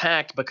company gets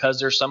hacked because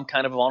there's some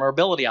kind of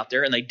vulnerability out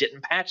there and they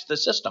didn't patch the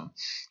system.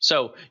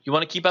 So you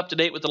want to keep up to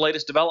date with the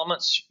latest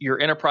developments.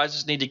 Your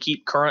enterprises need to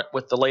keep current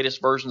with the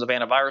latest versions of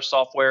antivirus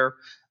software.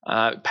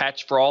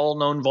 Patch for all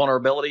known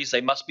vulnerabilities.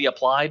 They must be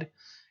applied.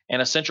 An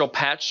essential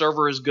patch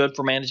server is good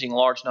for managing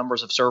large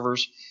numbers of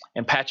servers,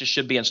 and patches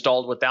should be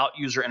installed without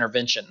user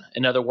intervention.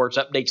 In other words,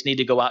 updates need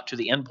to go out to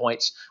the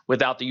endpoints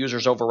without the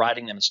users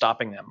overriding them and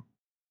stopping them.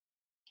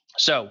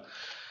 So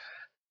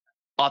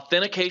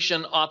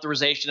authentication,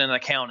 authorization, and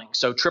accounting.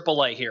 So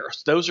AAA here.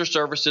 Those are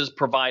services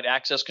provide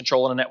access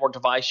control on a network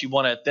device. You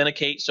want to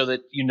authenticate so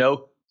that you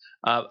know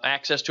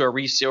access to a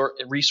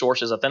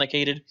resource is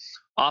authenticated.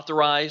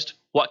 Authorized,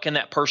 what can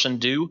that person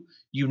do?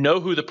 You know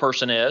who the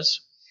person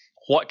is.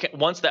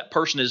 Once that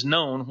person is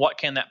known, what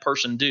can that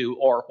person do,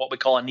 or what we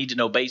call a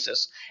need-to-know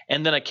basis.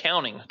 And then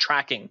accounting,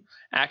 tracking,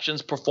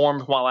 actions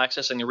performed while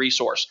accessing the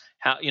resource.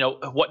 How,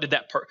 what did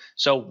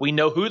so we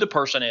know who the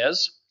person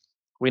is.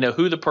 We know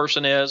who the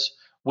person is.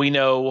 We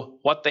know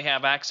what they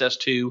have access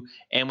to,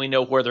 and we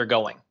know where they're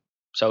going.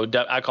 So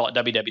I call it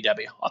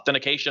WWW.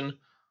 Authentication,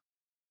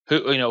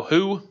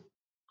 who,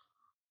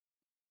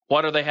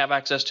 what do they have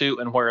access to,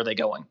 and where are they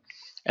going?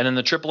 And then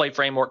the AAA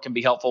framework can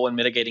be helpful in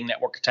mitigating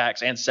network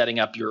attacks and setting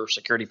up your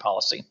security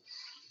policy.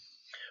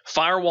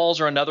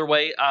 Firewalls are another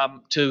way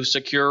to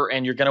secure,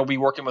 and you're going to be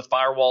working with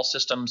firewall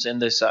systems in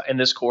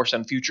this course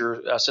and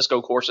future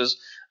Cisco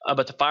courses.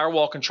 But the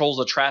firewall controls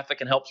the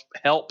traffic and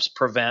helps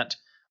prevent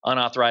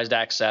unauthorized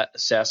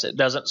access. It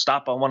doesn't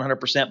stop on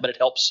 100%, but it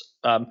helps.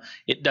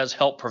 It does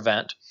help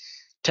prevent.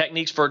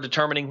 Techniques for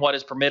determining what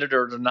is permitted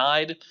or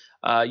denied.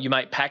 You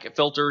might packet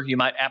filter, you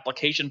might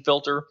application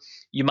filter,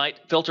 you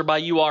might filter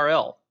by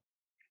URL,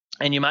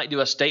 and you might do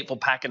a stateful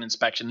packet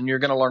inspection. And you're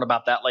going to learn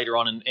about that later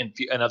on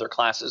in other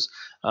classes,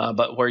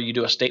 but where you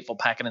do a stateful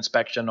packet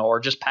inspection or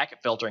just packet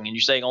filtering, and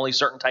you're saying only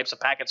certain types of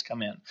packets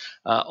come in.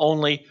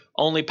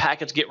 Only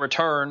packets get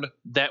returned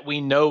that we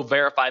know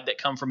verified that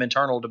come from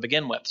internal to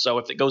begin with. So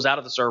if it goes out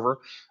of the server,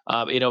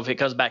 if it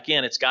comes back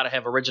in, it's got to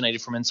have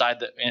originated from inside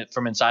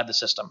the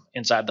system,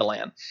 inside the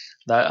LAN.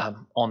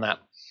 On that.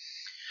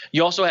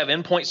 You also have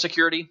endpoint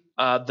security.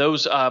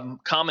 Those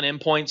common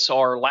endpoints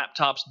are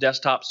laptops,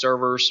 desktop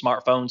servers,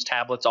 smartphones,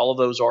 tablets. All of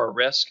those are a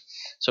risk.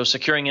 So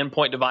securing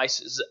endpoint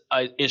devices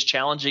is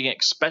challenging,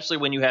 especially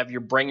when you have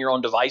bring your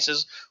own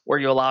devices, where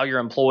you allow your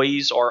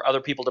employees or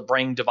other people to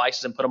bring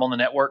devices and put them on the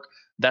network.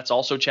 That's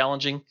also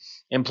challenging.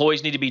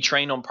 Employees need to be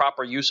trained on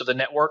proper use of the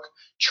network.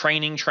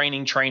 Training.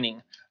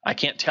 I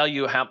can't tell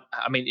you how.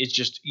 I mean, it's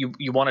just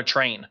you want to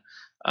train.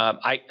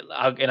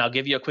 I'll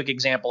give you a quick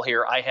example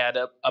here. I had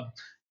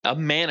a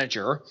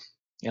manager,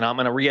 and I'm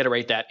going to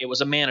reiterate that it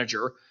was a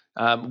manager.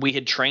 We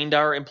had trained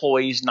our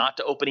employees not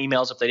to open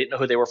emails if they didn't know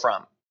who they were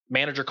from.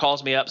 Manager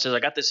calls me up, says,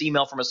 I got this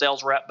email from a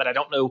sales rep, but I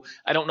don't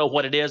know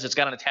what it is. It's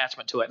got an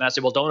attachment to it. And I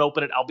said, well, don't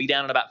open it. I'll be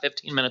down in about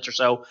 15 minutes or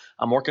so.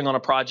 I'm working on a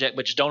project,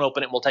 but just don't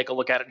open it. We'll take a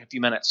look at it in a few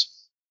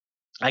minutes.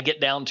 I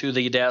get down to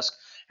the desk,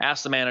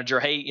 ask the manager,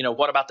 hey,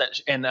 what about that?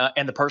 And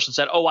the person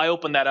said, oh, I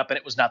opened that up and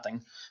it was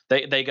nothing.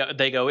 They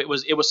go, it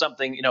was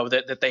something,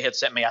 that they had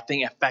sent me. I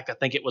think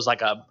it was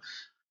like a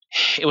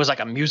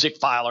music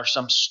file or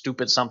some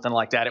stupid something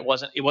like that. It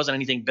wasn't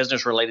anything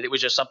business related. It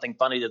was just something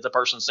funny that the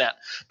person sent.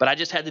 But I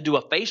just had to do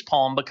a face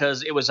palm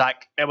because it was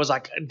like,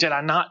 did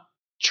I not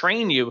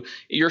train you?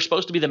 You're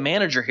supposed to be the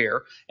manager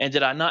here. And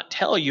did I not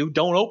tell you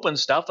don't open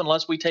stuff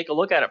unless we take a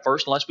look at it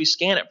first, unless we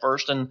scan it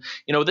first? And,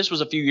 this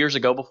was a few years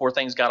ago before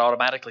things got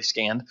automatically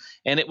scanned.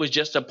 And it was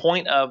just a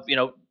point of,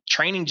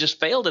 training just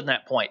failed in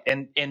that point.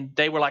 And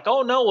they were like,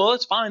 oh, no, well,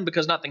 it's fine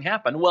because nothing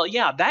happened. Well,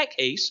 yeah, that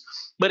case,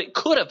 but it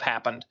could have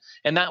happened.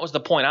 And that was the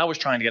point I was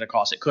trying to get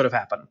across. It could have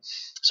happened.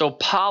 So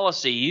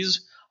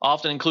policies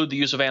often include the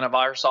use of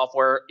antivirus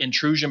software,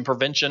 intrusion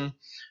prevention,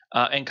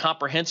 and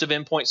comprehensive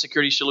endpoint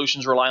security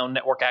solutions rely on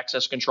network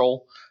access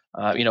control,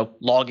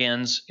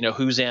 logins,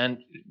 who's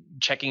in,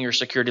 checking your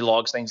security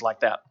logs, things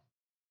like that.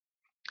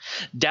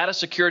 Device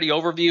security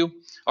overview.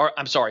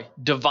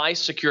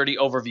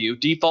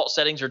 Default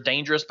settings are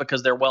dangerous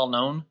because they're well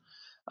known.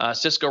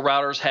 Cisco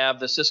routers have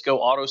the Cisco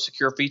Auto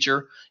Secure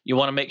feature. You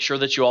want to make sure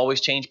that you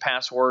always change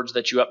passwords,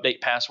 that you update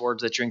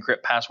passwords, that you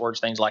encrypt passwords,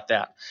 things like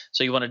that.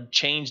 So you want to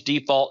change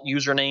default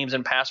usernames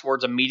and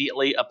passwords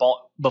immediately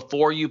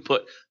before you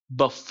put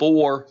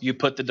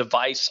the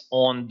device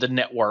on the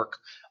network,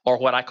 or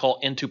what I call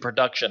into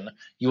production.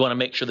 You want to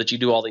make sure that you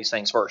do all these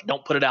things first.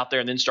 Don't put it out there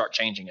and then start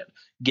changing it.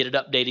 Get it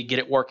updated, get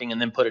it working,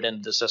 and then put it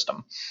into the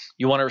system.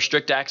 You want to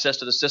restrict access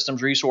to the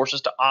system's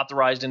resources to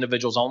authorized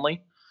individuals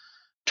only.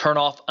 Turn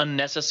off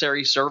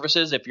unnecessary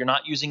services. If you're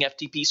not using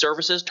FTP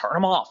services, turn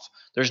them off.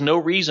 There's no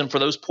reason for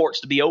those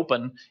ports to be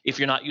open if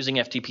you're not using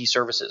FTP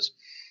services.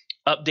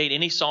 Update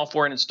any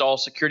software and install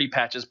security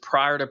patches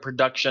prior to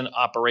production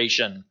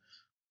operation.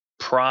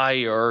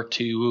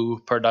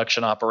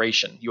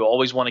 You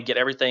always want to get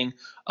everything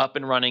up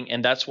and running,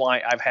 and that's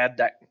why I've had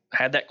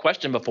that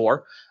question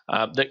before.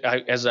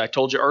 As I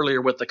told you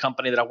earlier, with the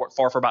company that I worked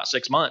for about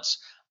 6 months,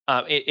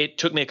 it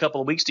took me a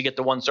couple of weeks to get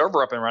the one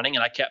server up and running,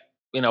 and I kept,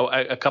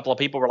 a couple of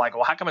people were like,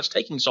 well, how come it's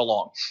taking so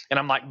long? And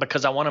I'm like,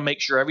 because I want to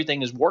make sure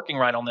everything is working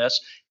right on this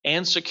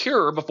and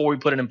secure before we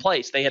put it in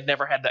place. They had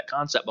never had that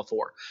concept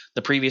before.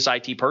 The previous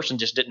IT person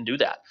just didn't do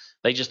that.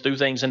 They just threw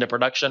things into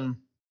production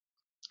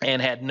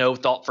and had no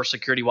thought for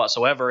security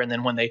whatsoever. And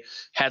then when they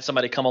had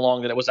somebody come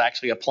along that was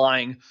actually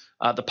applying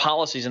the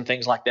policies and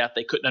things like that,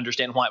 they couldn't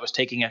understand why it was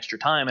taking extra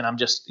time. And I'm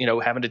just,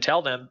 having to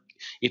tell them,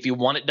 if you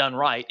want it done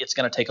right, it's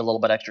going to take a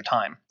little bit extra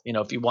time,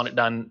 if you want it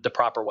done the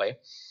proper way.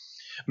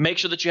 Make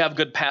sure that you have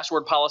good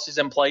password policies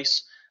in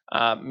place.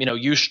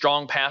 Use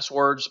strong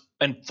passwords,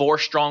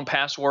 enforce strong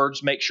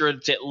passwords. Make sure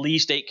it's at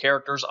least 8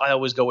 characters. I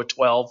always go with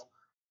 12. It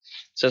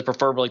says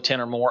preferably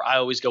 10 or more. I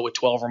always go with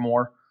 12 or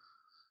more.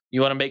 You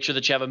want to make sure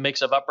that you have a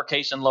mix of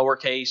uppercase and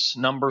lowercase,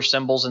 numbers,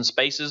 symbols, and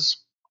spaces.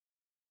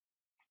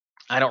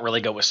 I don't really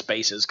go with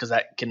spaces because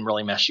that can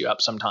really mess you up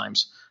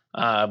sometimes.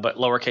 But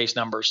lowercase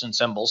numbers and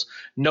symbols.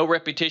 No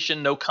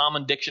repetition, no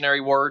common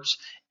dictionary words,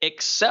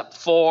 except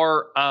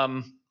for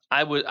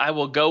I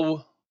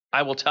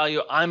will tell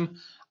you, I'm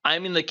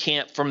in the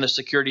camp from the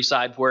security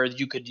side where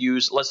you could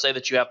use, let's say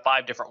that you have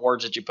 5 different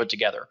words that you put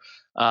together,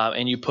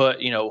 and you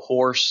put,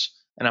 horse,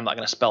 and I'm not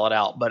going to spell it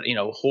out, but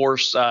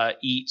horse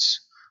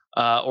eats.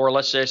 Or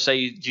let's just say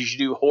you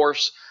do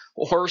horse,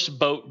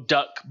 boat,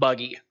 duck,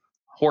 buggy,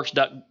 horse,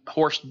 duck,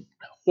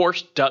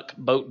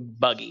 boat,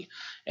 buggy,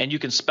 and you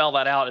can spell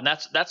that out, and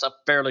that's a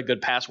fairly good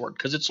password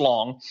because it's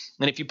long.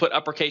 And if you put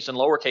uppercase and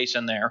lowercase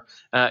in there,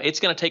 it's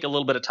going to take a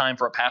little bit of time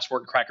for a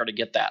password cracker to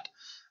get that.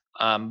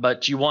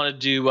 But you want to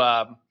do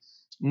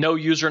no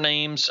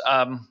usernames.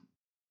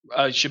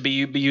 should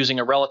be using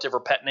a relative or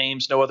pet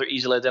names, no other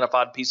easily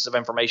identified pieces of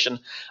information.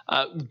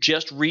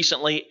 Just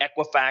recently,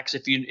 Equifax,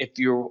 if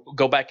you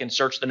go back and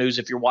search the news,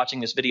 if you're watching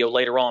this video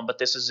later on, but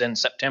this is in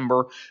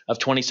September of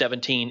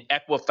 2017,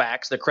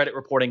 Equifax, the credit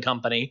reporting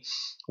company,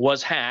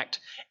 was hacked.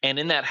 And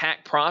in that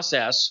hack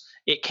process,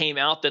 it came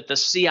out that the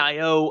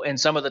CIO and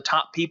some of the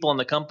top people in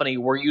the company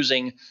were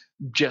using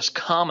just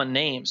common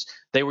names.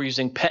 They were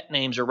using pet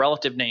names or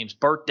relative names,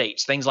 birth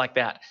dates, things like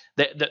that.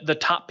 The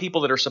top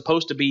people that are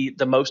supposed to be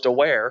the most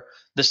aware,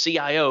 the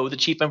CIO, the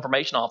chief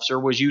information officer,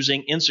 was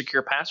using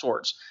insecure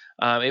passwords.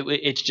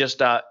 It's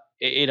just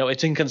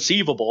it's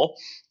inconceivable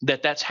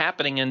that that's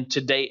happening in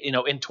today,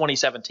 in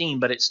 2017,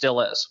 but it still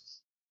is.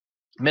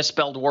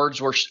 Misspelled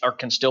words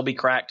can still be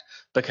cracked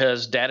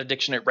because data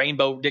dictionary,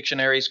 rainbow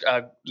dictionaries,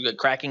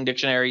 cracking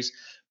dictionaries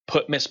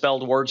put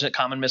misspelled words,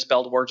 common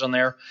misspelled words on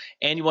there,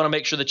 and you want to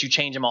make sure that you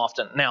change them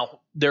often.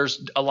 Now,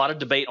 there's a lot of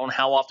debate on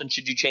how often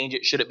should you change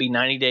it. Should it be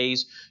 90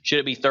 days? Should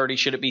it be 30?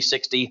 Should it be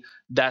 60?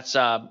 That's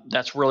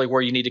really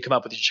where you need to come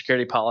up with your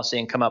security policy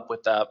and come up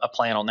with a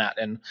plan on that,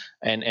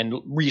 and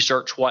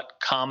research what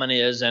common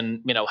is,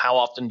 and how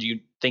often do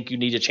you think you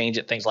need to change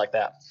it, things like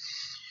that.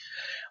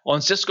 On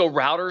Cisco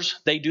routers,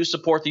 they do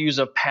support the use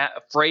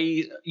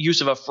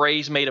of a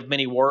phrase made of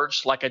many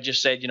words. Like I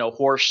just said,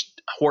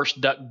 horse,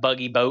 duck,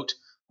 buggy, boat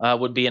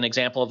would be an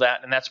example of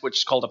that, and that's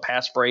what's called a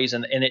passphrase,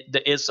 and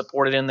it is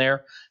supported in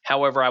there.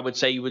 However, I would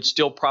say you would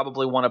still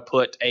probably want to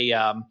put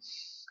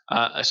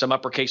some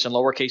uppercase and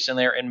lowercase in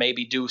there, and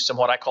maybe do some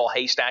what I call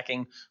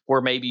haystacking,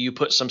 where maybe you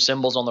put some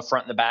symbols on the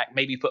front and the back.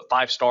 Maybe you put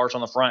 5 stars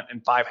on the front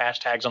and 5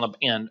 hashtags on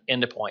the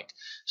end point.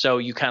 So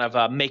you kind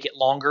of make it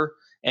longer,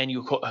 and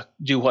you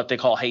do what they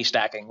call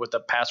haystacking with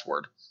the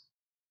password.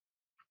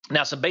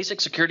 Now, some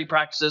basic security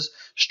practices.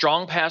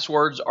 Strong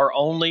passwords are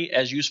only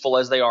as useful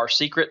as they are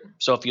secret.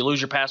 So if you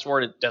lose your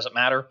password, it doesn't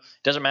matter.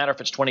 It doesn't matter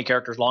if it's 20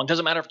 characters long. It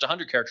doesn't matter if it's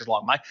 100 characters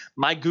long.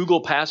 My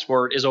Google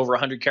password is over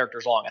 100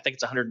 characters long. I think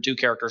it's 102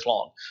 characters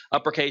long.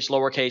 Uppercase,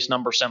 lowercase,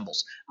 number,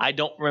 symbols. I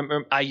don't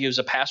remember. I use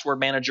a password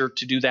manager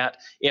to do that.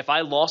 If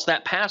I lost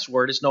that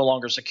password, it's no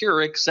longer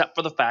secure, except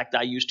for the fact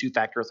that I use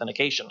two-factor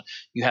authentication.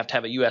 You have to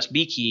have a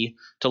USB key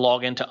to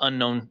log into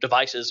unknown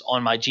devices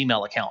on my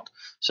Gmail account.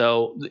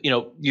 So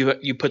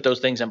you put those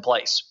things in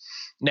place.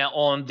 Now,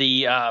 on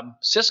the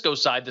Cisco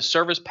side, the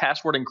service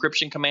password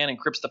encryption command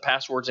encrypts the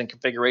passwords and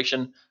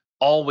configuration.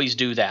 Always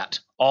do that.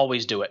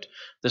 Always do it.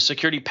 The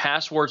security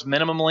passwords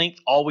minimum length,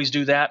 always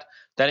do that.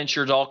 That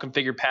ensures all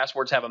configured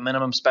passwords have a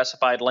minimum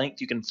specified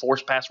length. You can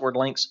force password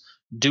lengths.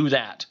 Do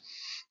that.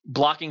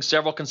 Blocking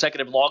several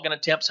consecutive login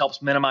attempts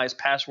helps minimize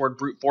password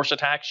brute force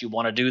attacks. You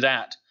want to do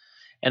that.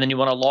 And then you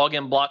want to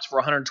login blocks for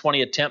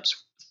 120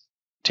 attempts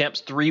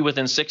 3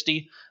 within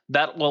 60.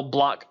 That will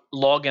block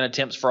login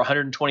attempts for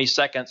 120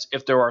 seconds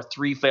if there are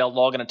 3 failed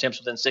login attempts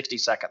within 60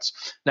 seconds.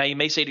 Now, you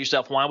may say to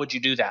yourself, why would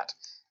you do that?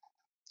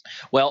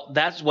 Well,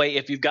 that's way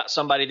if you've got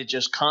somebody that's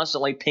just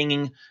constantly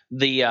pinging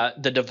the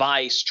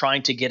device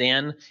trying to get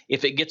in,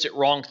 if it gets it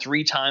wrong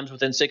 3 times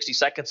within 60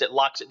 seconds, it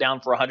locks it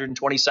down for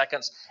 120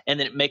 seconds, and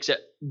then it makes it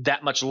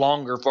that much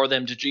longer for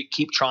them to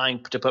keep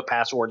trying to put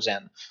passwords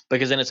in,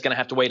 because then it's going to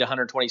have to wait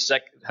 120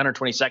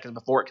 seconds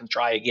before it can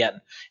try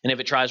again. And if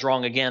it tries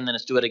wrong again, then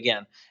it's do it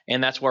again.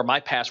 And that's where my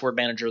password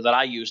manager that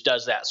I use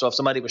does that. So if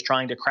somebody was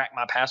trying to crack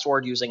my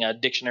password using a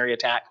dictionary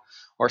attack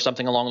or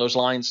something along those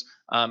lines,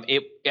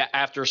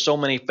 after so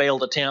many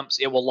failed attempts,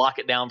 it will lock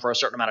it down for a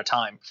certain amount of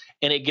time,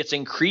 and it gets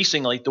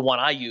increasingly, the one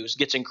I use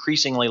gets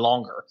increasingly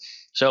longer.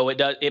 So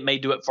it may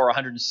do it for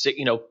 106,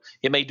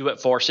 it may do it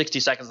for 60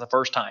 seconds the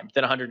first time,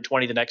 then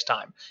 120 the next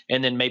time,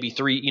 and then maybe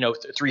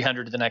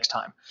 300 the next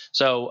time.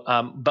 So,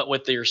 but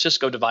with your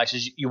Cisco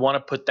devices, you want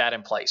to put that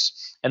in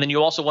place, and then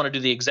you also want to do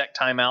the exec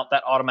timeout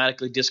that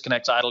automatically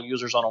disconnects idle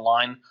users on a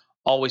line.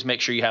 Always make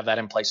sure you have that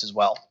in place as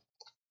well.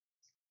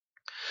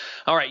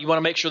 All right, you want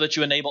to make sure that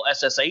you enable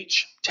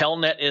SSH.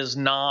 Telnet is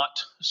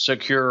not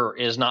secure.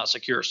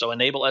 So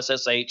enable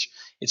SSH.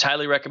 It's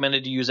highly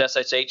recommended to use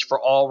SSH for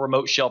all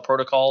remote shell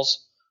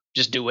protocols.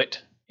 Just do it.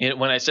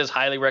 When it says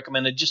highly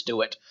recommended, just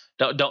do it.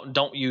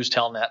 Don't use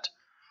Telnet.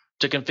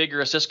 To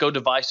configure a Cisco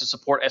device to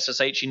support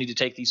SSH, you need to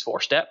take these 4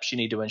 steps. You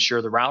need to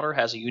ensure the router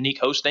has a unique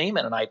host name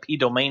and an IP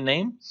domain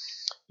name.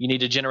 You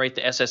need to generate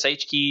the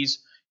SSH keys.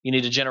 You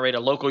need to generate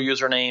a local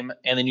username,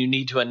 and then you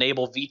need to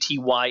enable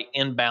VTY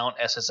inbound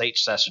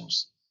SSH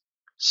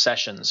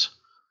sessions.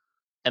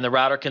 And the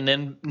router can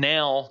then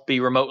now be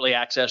remotely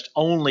accessed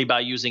only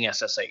by using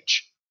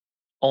SSH.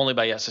 Only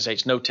by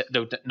SSH, no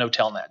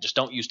Telnet. Just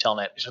don't use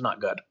Telnet. It's just not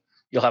good.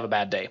 You'll have a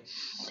bad day.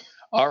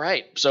 All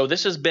right, so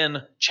this has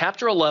been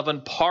Chapter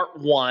 11, Part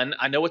 1.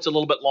 I know it's a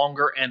little bit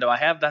longer, and I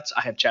have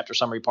Chapter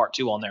Summary Part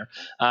 2 on there.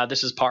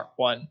 This is Part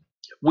 1.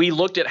 We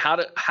looked at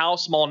how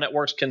small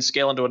networks can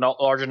scale into a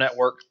larger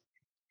network,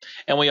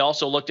 and we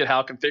also looked at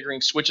how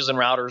configuring switches and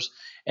routers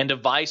and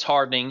device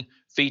hardening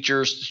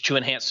features to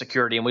enhance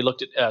security, and we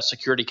looked at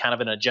security kind of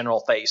in a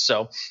general phase.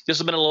 So this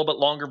has been a little bit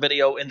longer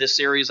video in this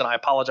series, and I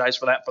apologize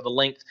for that, for the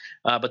length,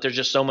 but there's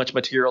just so much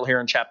material here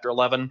in Chapter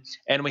 11,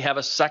 and we have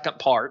a second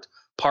part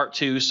part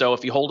 2. So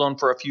if you hold on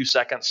for a few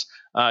seconds,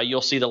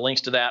 you'll see the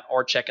links to that,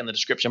 or check in the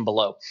description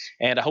below.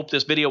 And I hope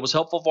this video was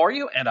helpful for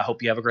you, and I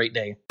hope you have a great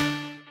day.